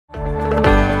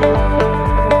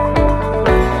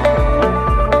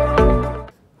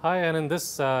and in this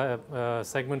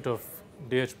segment of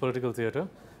DH Political Theatre,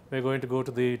 we're going to go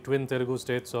to the twin Telugu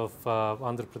states of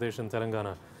Andhra Pradesh and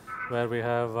Telangana, where we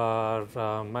have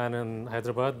our man in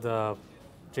Hyderabad,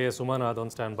 JBS Umanadh, on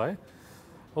standby.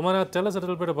 Umanadh, tell us a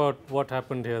little bit about what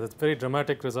happened here. It's a very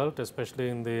dramatic result, especially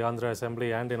in the Andhra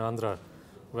Assembly and in Andhra,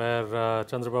 where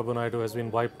Chandrababu Naidu has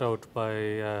been wiped out by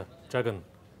Jagan.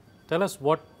 Tell us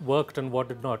what worked and what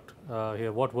did not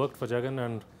here. What worked for Jagan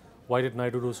and why did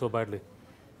Naidu do so badly?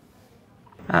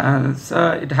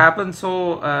 So it happened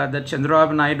that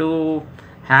Chandrababu Naidu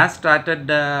has started,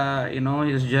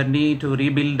 his journey to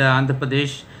rebuild Andhra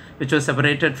Pradesh, which was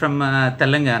separated from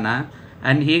Telangana,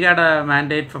 and he got a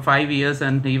mandate for 5 years,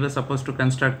 and he was supposed to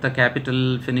construct the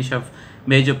capital, finish of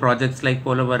major projects like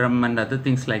Polavaram and other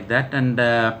things like that. And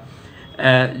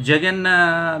Jagan,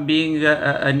 being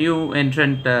a new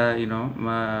entrant,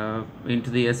 into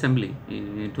the assembly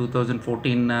in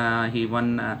 2014, he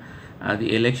won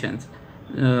the elections.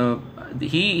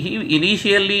 He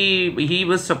initially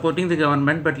was supporting the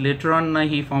government, but later on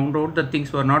he found out that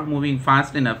things were not moving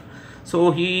fast enough,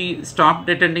 so he stopped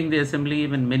attending the assembly.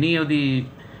 When many of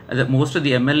most of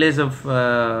the MLAs of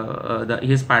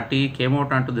his party came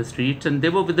out onto the streets, and they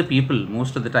were with the people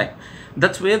most of the time.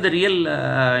 That's where the real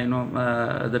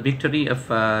the victory of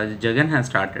Jagan has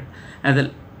started.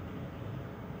 And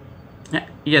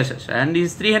yes, and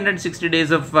his 360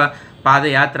 days of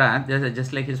Padayatra,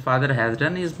 just like his father has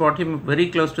done, he's brought him very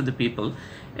close to the people.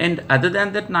 And other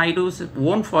than that, Naidu's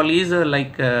own follies,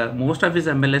 like most of his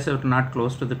MLAs, were not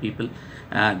close to the people.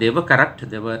 They were corrupt.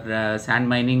 They were sand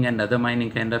mining and other mining,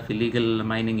 kind of illegal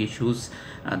mining issues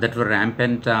that were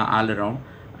rampant all around.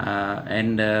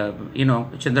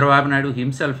 Chandrababu Naidu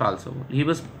himself also, he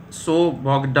was so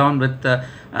bogged down with the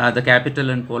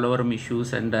capital and Polavaram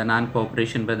issues and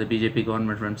non-cooperation by the BJP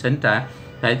government from center.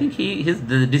 I think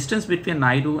the distance between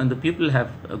Naidu and the people have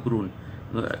grown,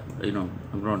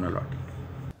 grown a lot.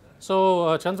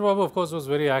 So Chandrababu, of course, was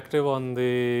very active on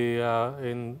the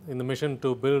in the mission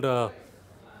to build an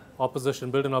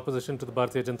opposition to the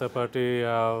Bharatiya Janata Party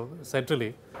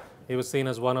centrally. He was seen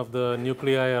as one of the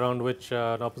nuclei around which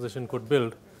an opposition could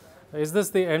build. Is this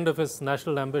the end of his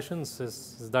national ambitions?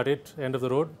 Is that it? End of the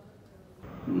road?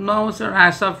 No, sir.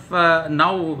 As of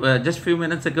now, just a few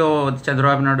minutes ago,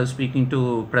 Chandrababu Naidu was speaking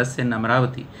to press in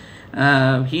Amravati.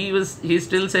 He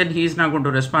still said he is not going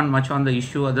to respond much on the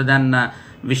issue, other than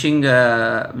wishing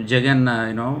Jagan,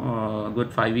 a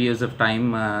good 5 years of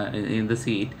time in the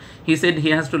seat. He said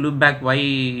he has to look back why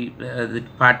the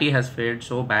party has fared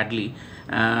so badly,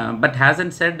 but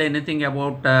hasn't said anything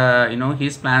about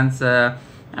his plans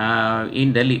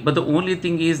in Delhi. But the only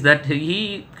thing is that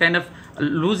he kind of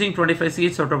losing 25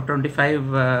 seats out of 25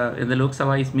 in the Lok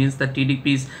Sabha means that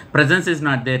TDP's presence is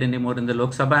not there anymore in the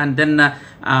Lok Sabha. And then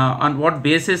on what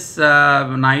basis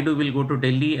Naidu will go to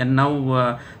Delhi and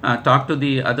now talk to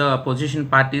the other opposition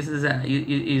parties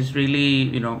is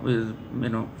really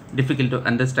difficult to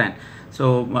understand.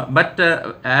 So, but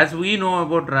as we know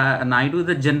about Naidu,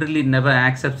 that generally never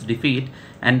accepts defeat,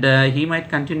 and he might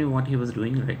continue what he was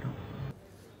doing right now.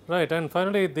 Right, and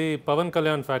finally the Pavan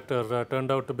Kalyan factor turned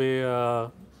out to be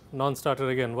a non-starter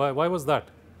again. Why was that?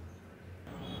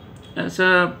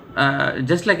 So,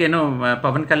 just like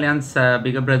Pavan Kalyan's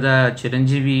bigger brother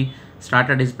Chiranjeevi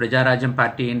started his Prajarajam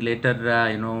party and later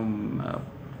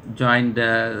joined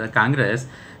the Congress.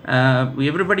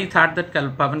 Everybody thought that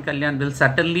Pavan Kalyan will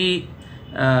certainly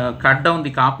cut down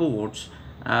the Kapu votes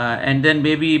and then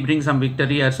maybe bring some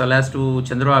victory as well as to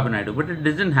Chandrababu Naidu. But it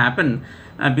didn't happen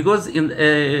because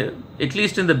at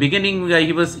least in the beginning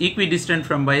he was equidistant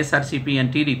from YSRCP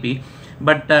and TDP.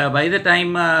 But by the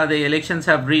time the elections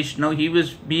have reached, now he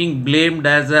was being blamed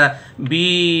as a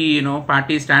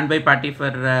party, standby party for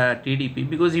TDP,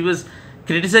 because he was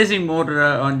criticizing more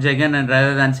on Jagan and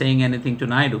rather than saying anything to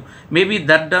Naidu. Maybe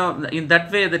that in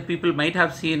that way that people might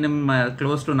have seen him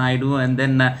close to Naidu, and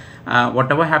then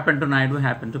whatever happened to Naidu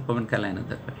happened to Pavan Kalyan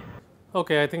that way.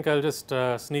 Okay, I think I'll just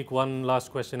sneak one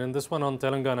last question in. This one on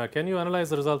Telangana. Can you analyze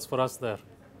the results for us there?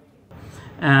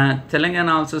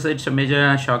 Telangana also said it's a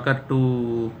major shocker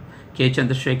to K.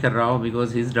 Chandrasekhar Rao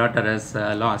because his daughter has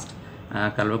lost.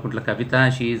 Kalvakuntla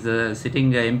Kavita, she is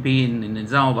sitting MP in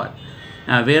Nizamabad,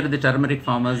 where the turmeric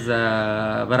farmers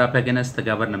were up against the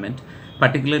government,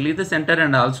 particularly the center,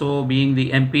 and also being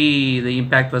the MP, the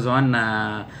impact was on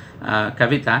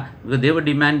Kavita, because they were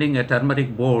demanding a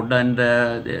turmeric board, and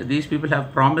these people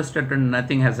have promised it and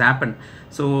nothing has happened.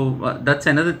 So that's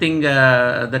another thing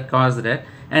that caused it.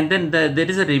 And then there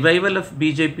is a revival of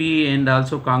BJP and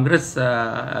also Congress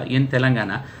in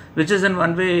Telangana, which is in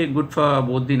one way good for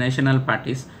both the national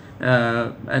parties.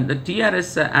 And the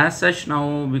TRS as such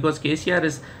now, because KCR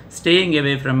is staying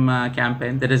away from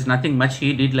campaign, there is nothing much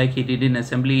he did like he did in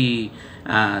assembly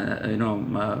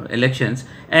elections,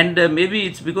 and maybe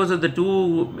it's because of the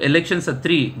 2 elections or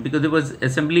 3, because there was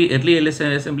early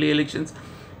assembly elections,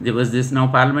 there was this now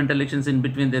parliament elections in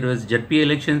between, there was ZP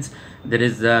elections, there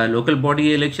is local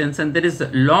body elections, and there is a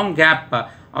long gap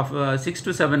of 6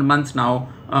 to 7 months now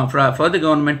for the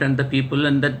government and the people,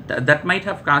 and that might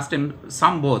have cost him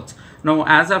some votes. Now,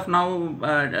 as of now,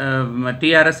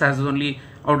 TRS has only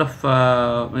out of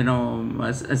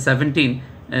 17.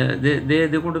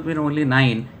 They would have been only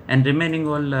 9, and remaining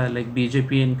all like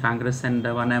BJP and Congress and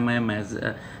one MIM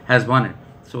has won it.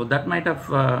 So that might have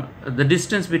the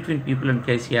distance between people and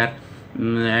KCR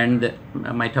and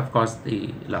might have caused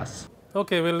the loss.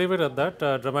 Okay, we'll leave it at that.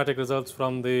 Dramatic results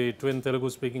from the twin Telugu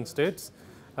speaking states.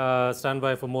 Stand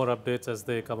by for more updates as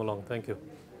they come along. Thank you.